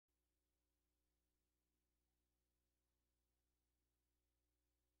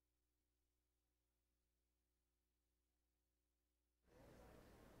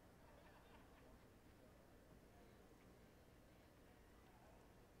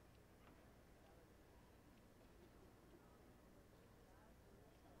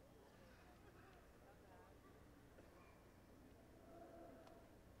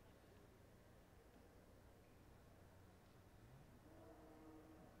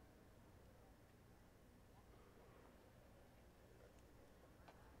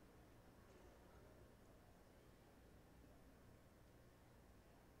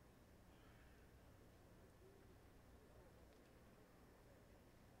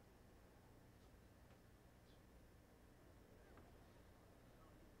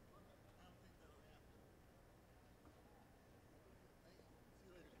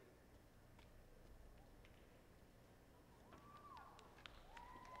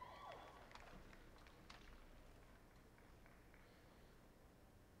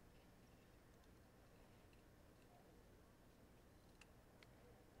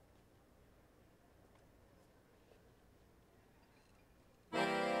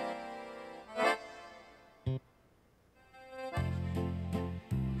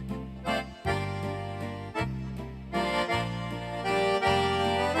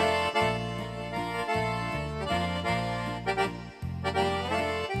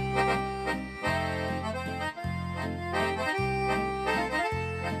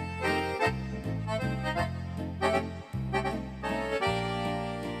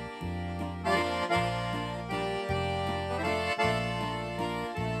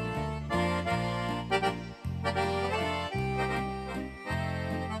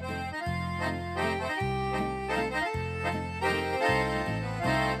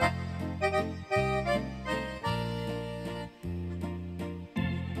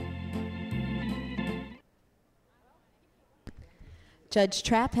Judge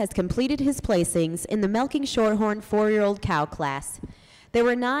Trapp has completed his placings in the milking Shorthorn 4-year-old cow class. There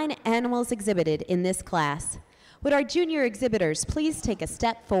were 9 animals exhibited in this class. Would our junior exhibitors please take a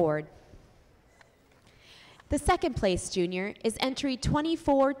step forward? The second place junior is entry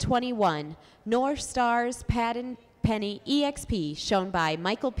 2421, North Stars Patent Penny EXP, shown by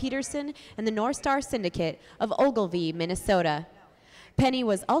Michael Peterson and the North Star Syndicate of Ogilvie, Minnesota. Penny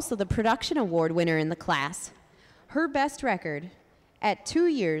was also the production award winner in the class. Her best record, at 2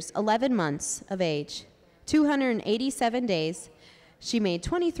 years, 11 months of age, 287 days, she made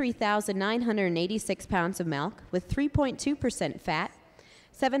 23,986 pounds of milk with 3.2% fat,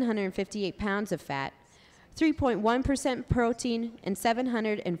 758 pounds of fat, 3.1% protein, and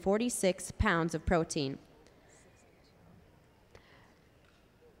 746 pounds of protein.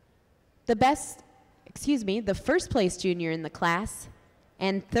 The first place junior in the class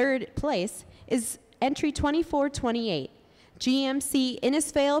and third place is entry 2428, GMC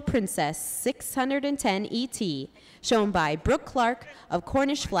Innisfail Princess 610 ET, shown by Brooke Clark of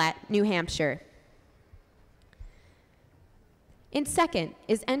Cornish Flat, New Hampshire. In second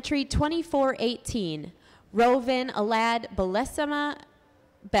is entry 2418, Rovin Alad Belesima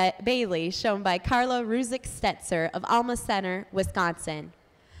Bailey, shown by Carla Ruzik Stetzer of Alma Center, Wisconsin.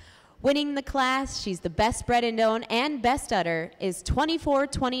 Winning the class, she's the best bred and owned and best udder, is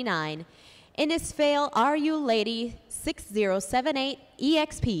 2429, Innisfail RU Lady 6078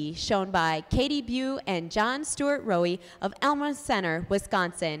 EXP, shown by Katie Bew and John Stewart Rowe of Alma Center,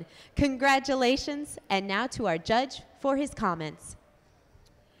 Wisconsin. Congratulations, and now to our judge for his comments.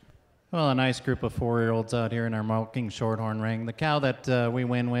 Well, a nice group of 4-year-olds out here in our milking Shorthorn ring. The cow that we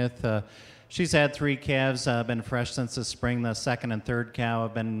win with, she's had 3 calves, been fresh since the spring. The second and third cow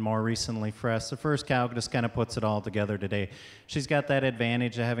have been more recently fresh. The first cow just kind of puts it all together today. She's got that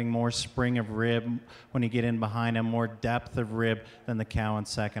advantage of having more spring of rib when you get in behind him, more depth of rib than the cow in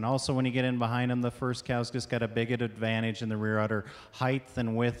second. Also, when you get in behind him, the first cow's just got a big advantage in the rear udder, height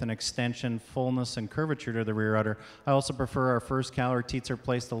and width and extension, fullness and curvature to the rear udder. I also prefer our first cow. Her teats are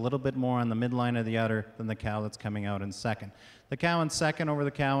placed a little bit more on the midline of the udder than the cow that's coming out in second. The cow in second over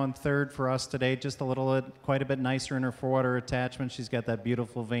the cow in third for us today, just quite a bit nicer in her forudder attachment. She's got that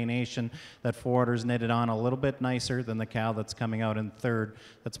beautiful veination. That forudder's knitted on a little bit nicer than the cow that's coming out in third,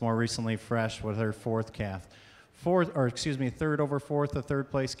 that's more recently fresh with her fourth calf. Third over fourth, the third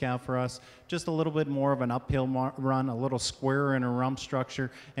place cow for us. Just a little bit more of an uphill run, a little squarer in her rump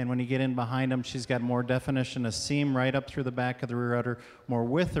structure, and when you get in behind them, she's got more definition of seam right up through the back of the rear udder, more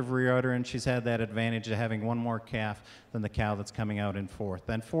width of rear udder, and she's had that advantage of having one more calf than the cow that's coming out in fourth.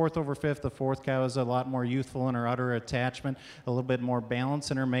 Then fourth over fifth, the fourth cow is a lot more youthful in her udder attachment, a little bit more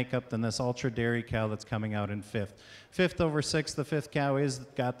balance in her makeup than this ultra dairy cow that's coming out in fifth. Fifth over sixth, the fifth cow is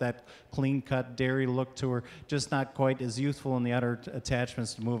got that clean-cut dairy look to her, just not quite as youthful in the udder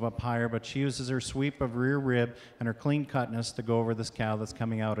attachments to move up higher, but she uses her sweep of rear rib and her clean-cutness to go over this cow that's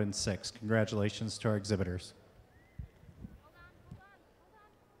coming out in sixth. Congratulations to our exhibitors.